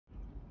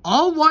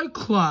Alright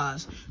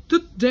class,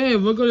 today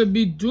we're going to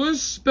be doing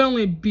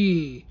spelling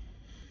bee.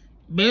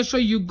 Make sure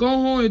you go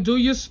home and do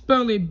your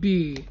spelling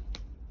bee.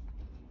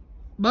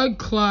 Bye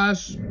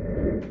class.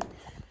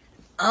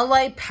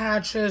 Alright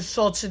Patrick,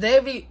 so today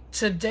we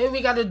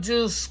got to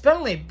do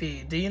spelling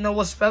bee. Do you know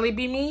what spelling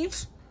bee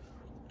means?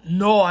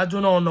 No, I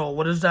do not know.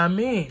 What does that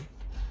mean?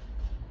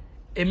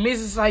 It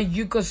means it's like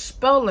you could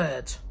spell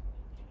it.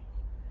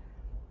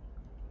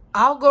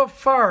 I'll go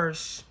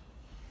first.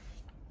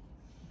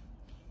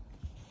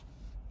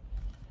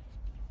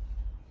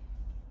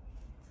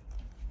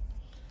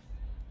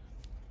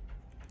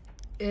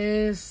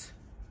 Is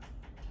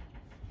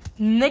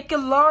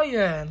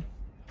Nickelodeon.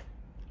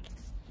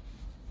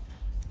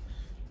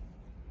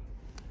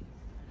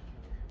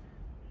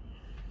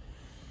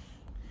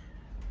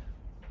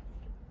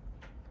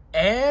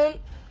 Nickelodeon.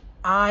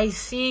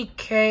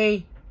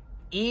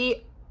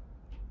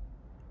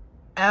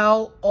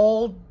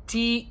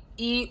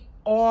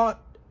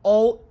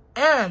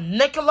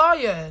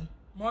 Nickelodeon.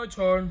 My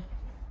turn.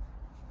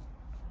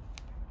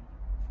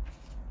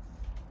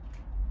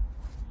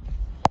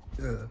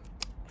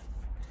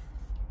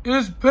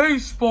 Is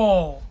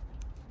baseball.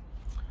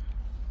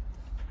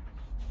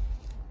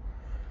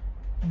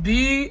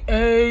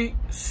 Baseball.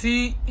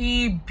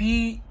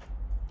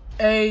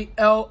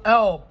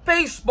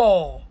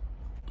 Baseball.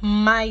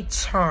 My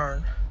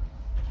turn.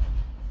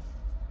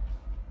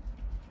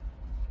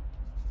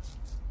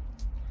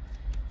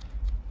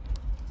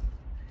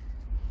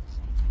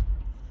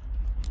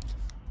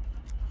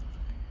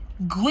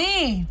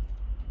 Green.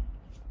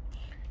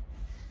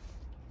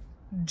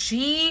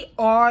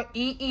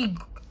 Green.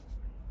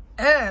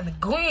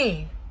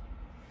 Green.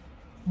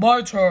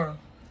 My turn.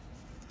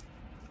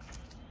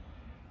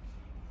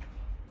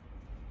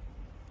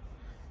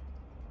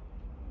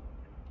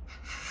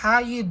 How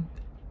you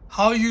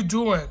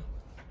doing?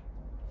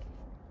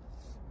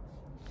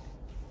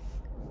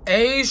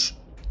 HOWUDOING.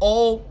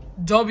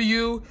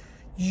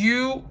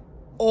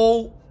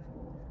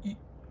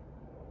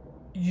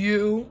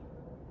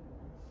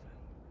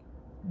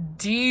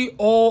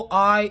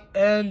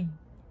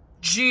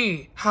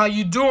 How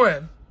you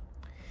doing?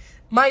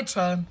 My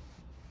turn.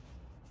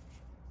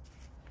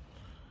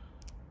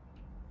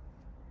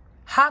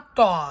 Hot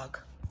dog.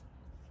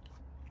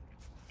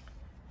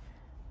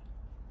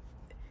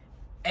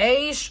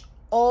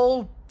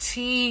 HOTDOG.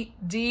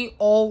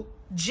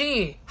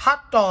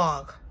 Hot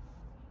dog.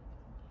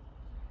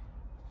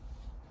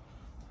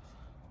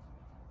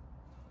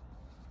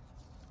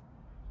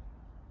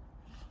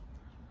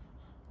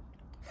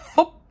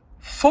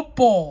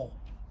 Football.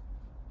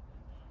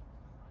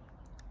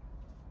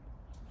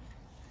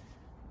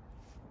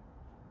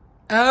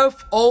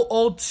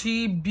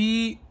 FOOTBALL.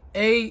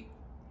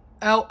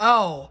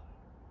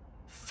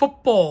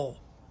 Football.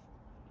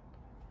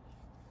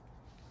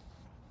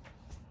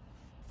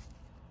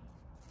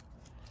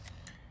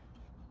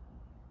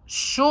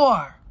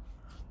 Sure.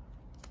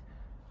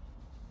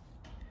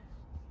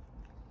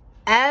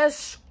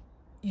 SURE.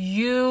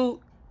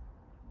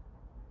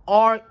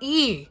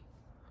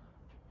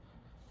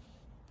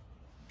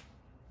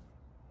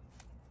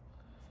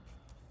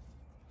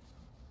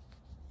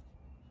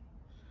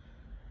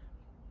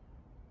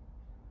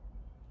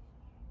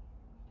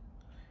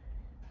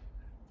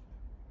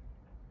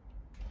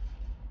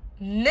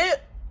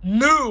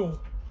 New.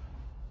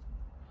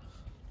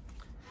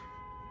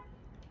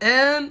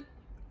 NNONEW.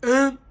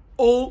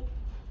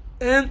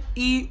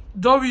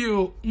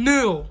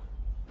 New.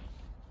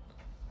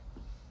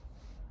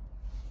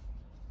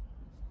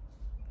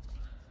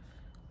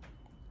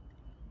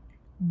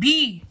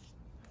 BE.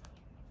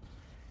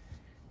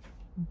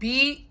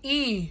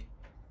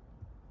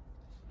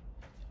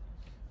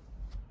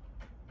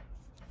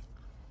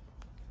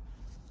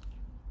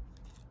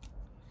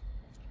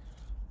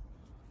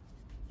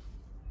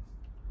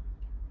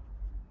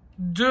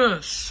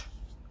 Dish.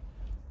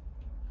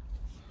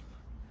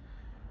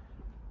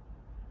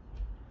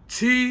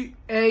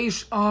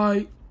 THIX.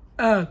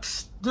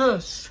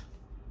 Dish.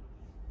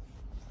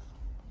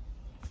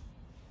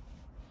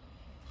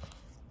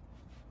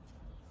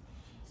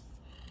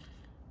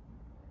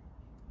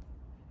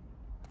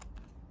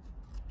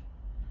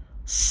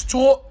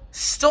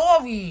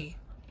 Story.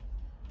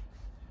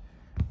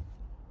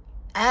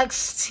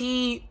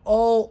 XTORY.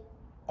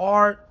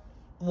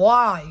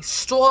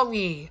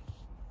 Story.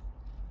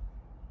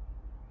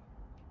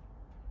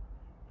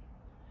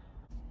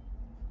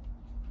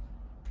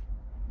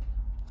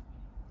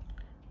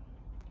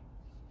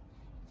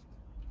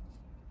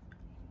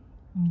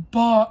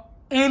 But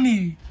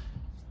any.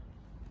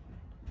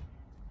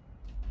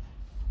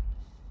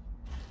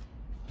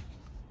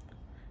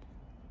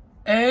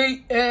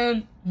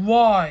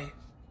 ANY.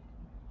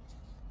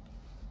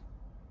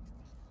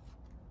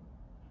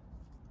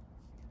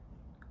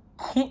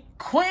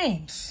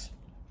 Queens.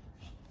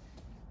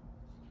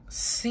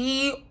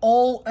 CONCOINX.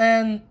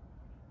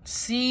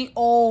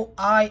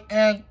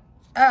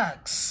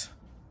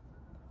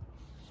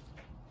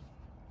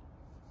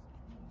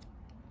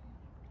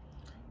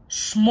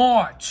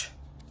 Smart.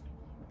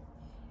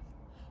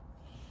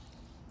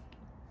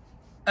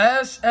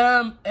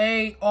 S-M-A-R-T.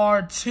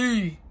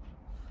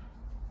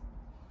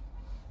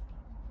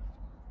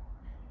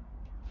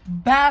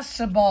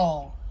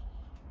 Basketball.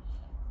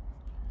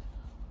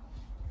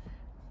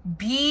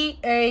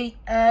 B-A-S-K-E-T-B-A-L-L.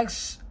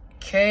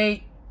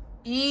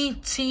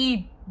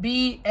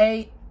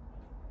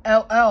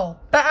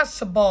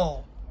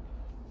 Basketball.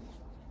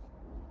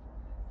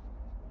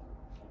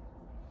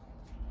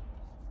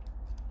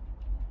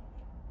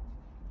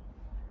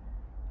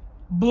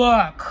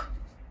 Black.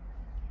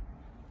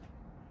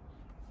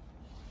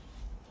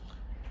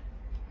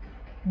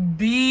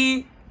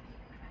 B-L-A-C-K.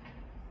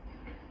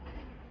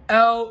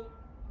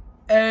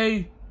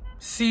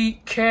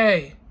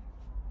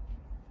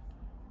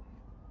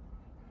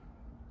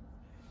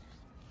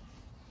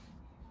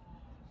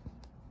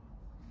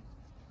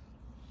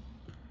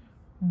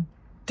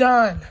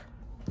 Done.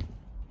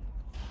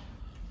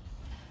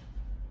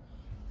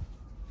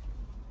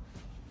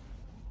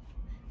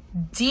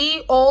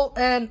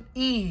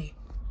 D-O-N-E.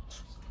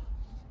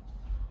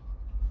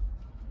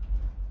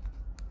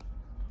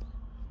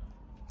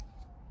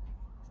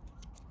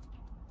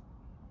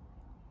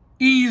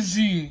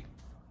 Easy.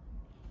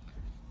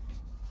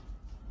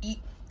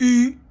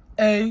 E-A-X-Y.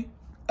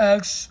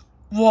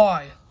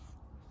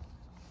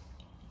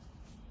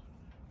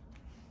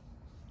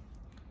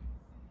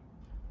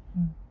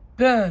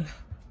 Ben.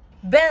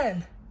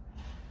 Ben.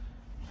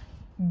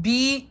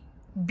 B-E-E-N.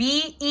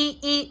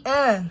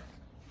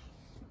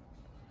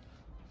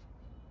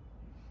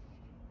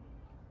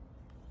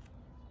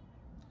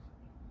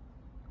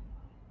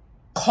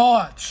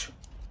 Caught.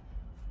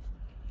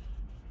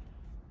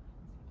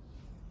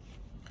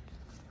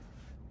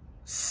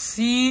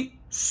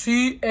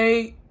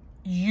 C-A-U-G-H-T.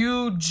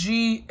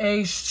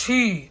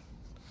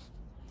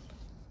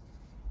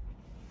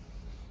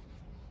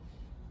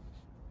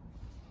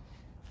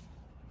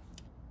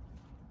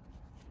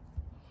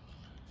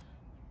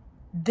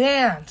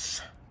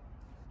 Dance.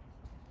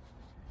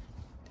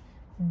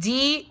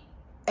 D-A-N-C-E.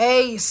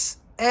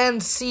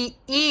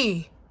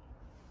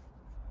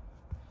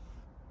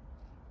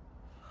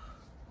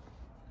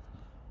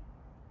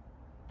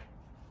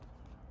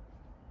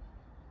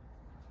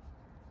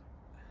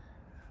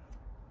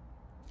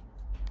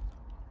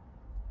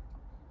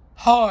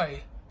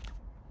 Hi.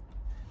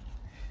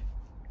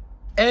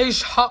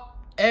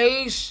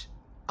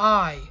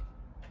 H-I.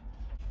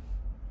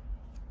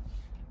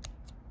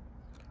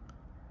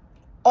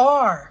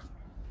 R.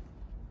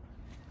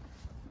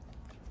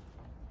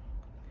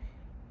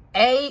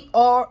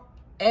 A-R-A-R-E.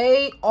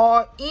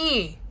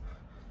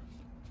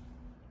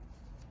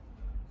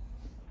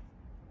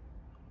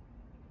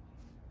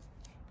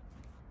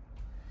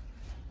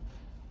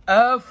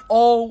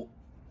 F-O-R-T-Y.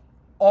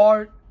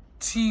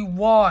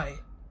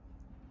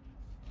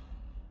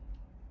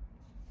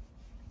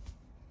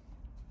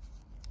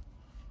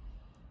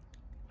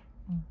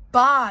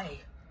 Buy.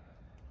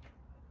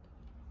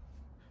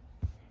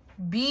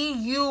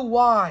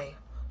 B-U-Y.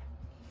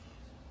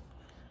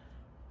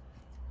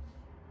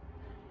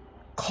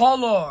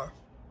 Color.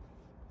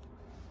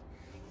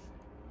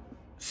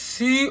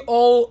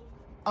 C-O-I-O-R.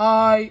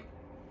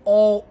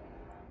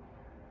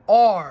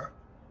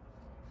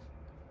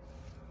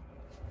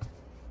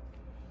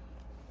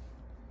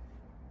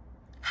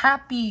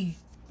 Happy.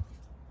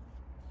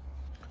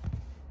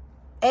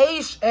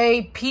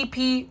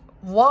 H-A-P-P-Y.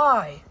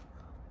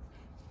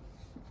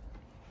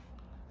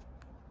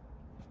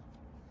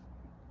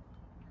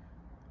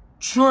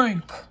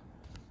 Drink.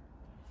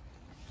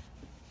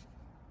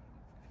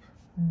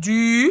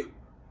 D-R-I-N-K.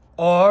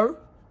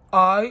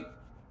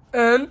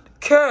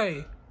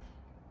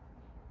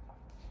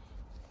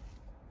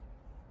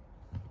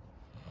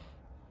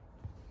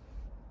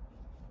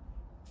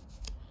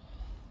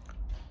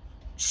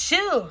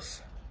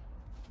 Shoes.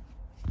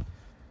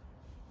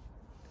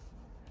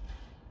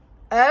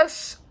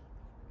 S-H-O-E-X.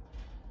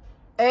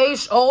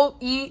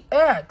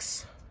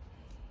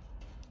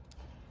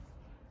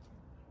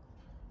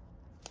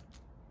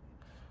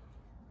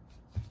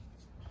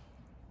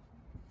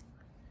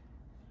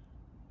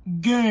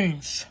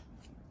 Games.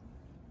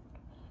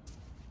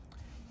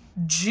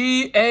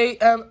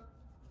 G-A-M-E-X.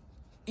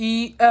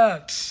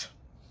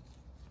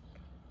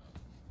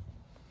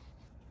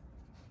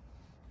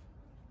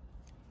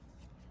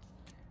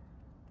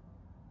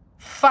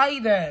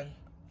 Fighting.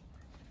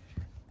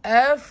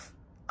 F-I-G-H-T-I-N-G.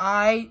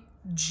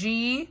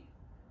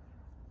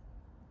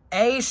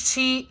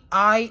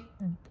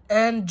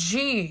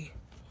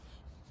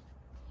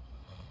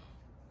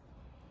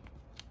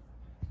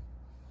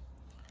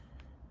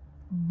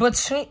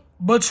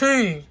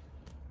 Between.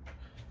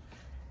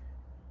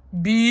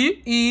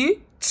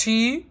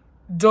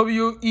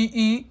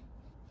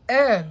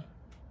 B-E-T-W-E-E-N.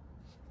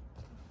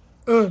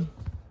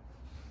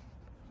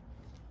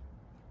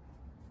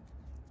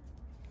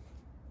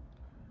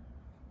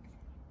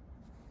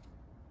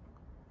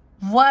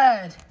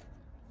 Red.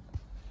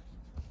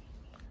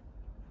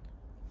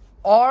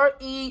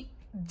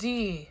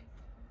 R-E-D.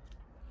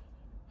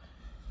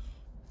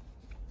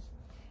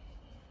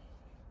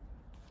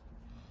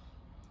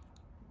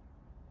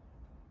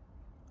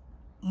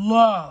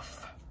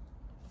 Love.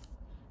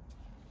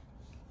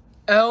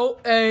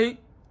 L-A-U-G-H.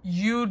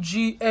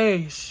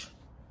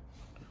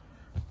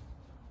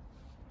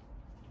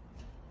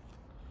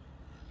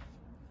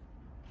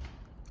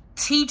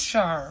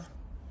 Teacher.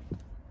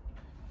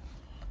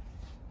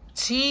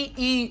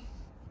 T-E-A-C-H-E-Y-R.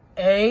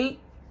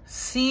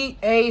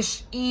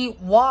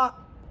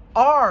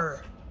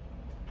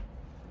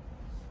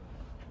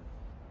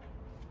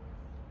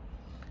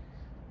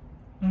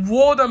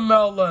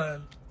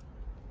 Watermelon.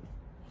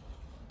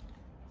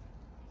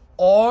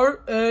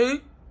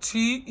 R-A-T-E-R-M-E-L-R-O-N.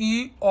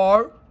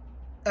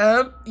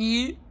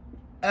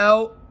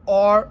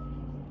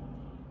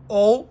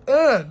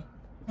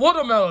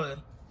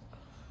 Watermelon.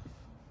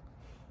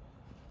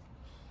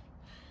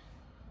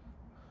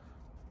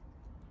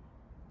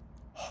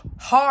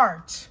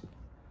 Heart.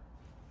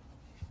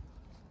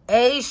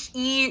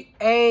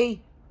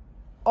 H-E-A-R-T.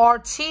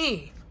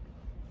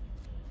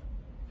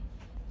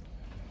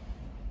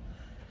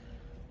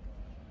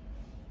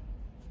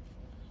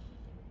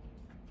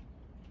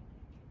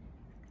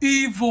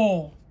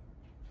 Evil.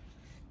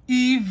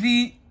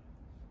 E-V-I-L.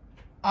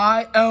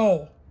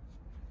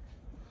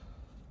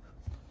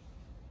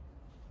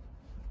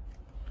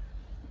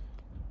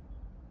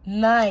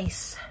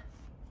 Nice.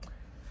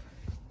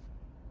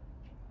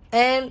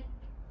 N-I-C-A-E.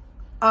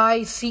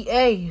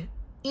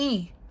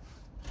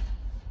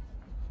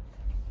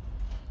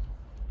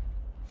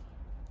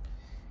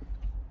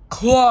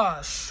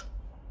 Clash.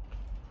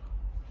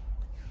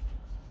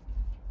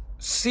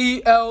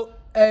 C-L-A-X-X.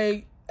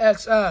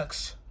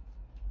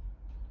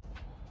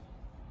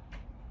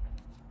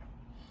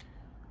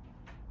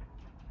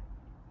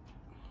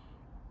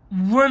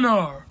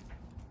 Winner.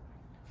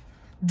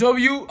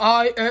 W-I-N-N-E-R.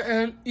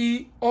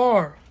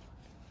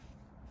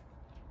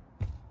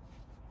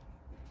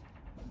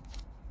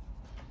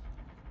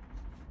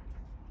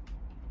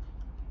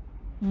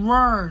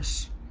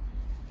 Words.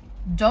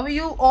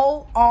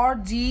 W-O-R-D-E-S.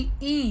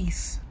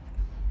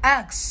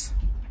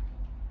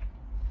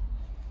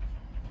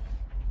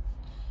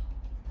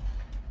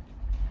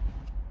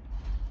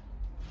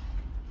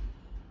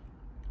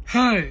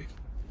 Hey.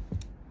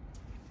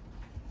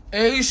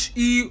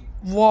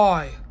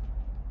 H-E-Y.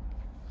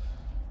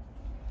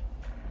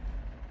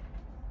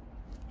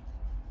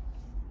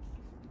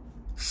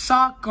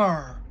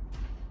 Soccer.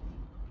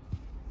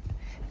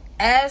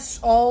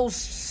 S-O-C-C-E-R.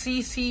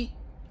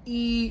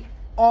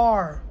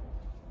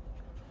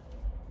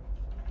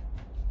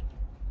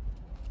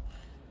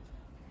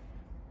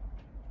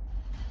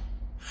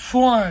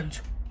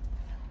 Friend.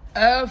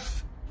 F-R-I-E-N-D.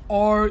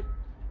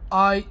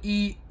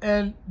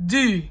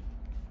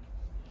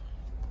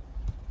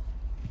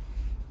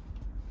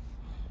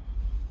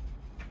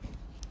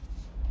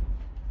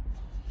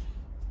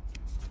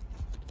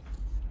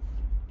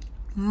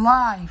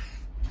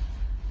 Life.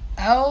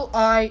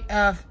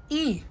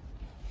 L-I-F-E.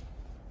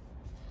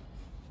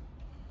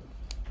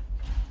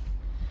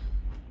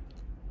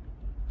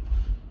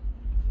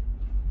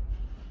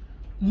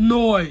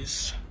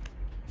 Noise.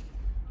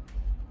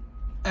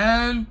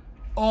 N-O-I-X-E.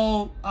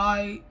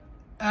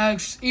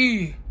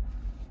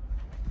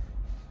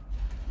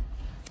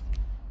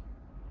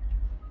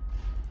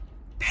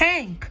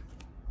 Pink.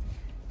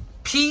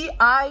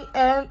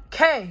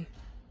 P-I-N-K.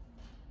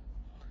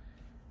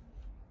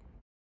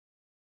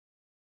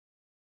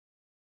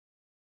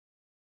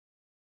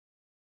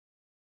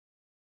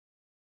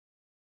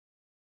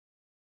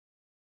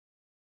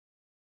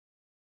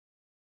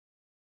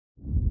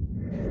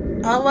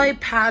 Alright,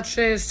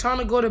 Patrick, it's time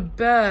to go to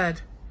bed.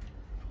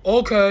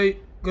 Okay,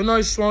 good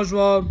night,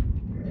 Spongebob.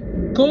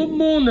 Good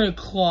morning,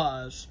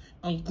 class.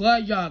 I'm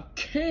glad y'all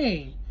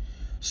came.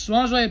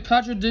 Spongebob and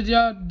Patrick, did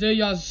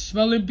y'all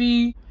spelling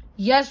bee?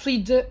 Yes, we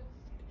did.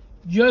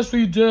 Yes,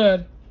 we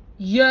did.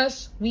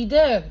 Yes, we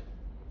did.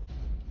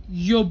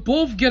 You'll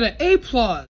both get an A+.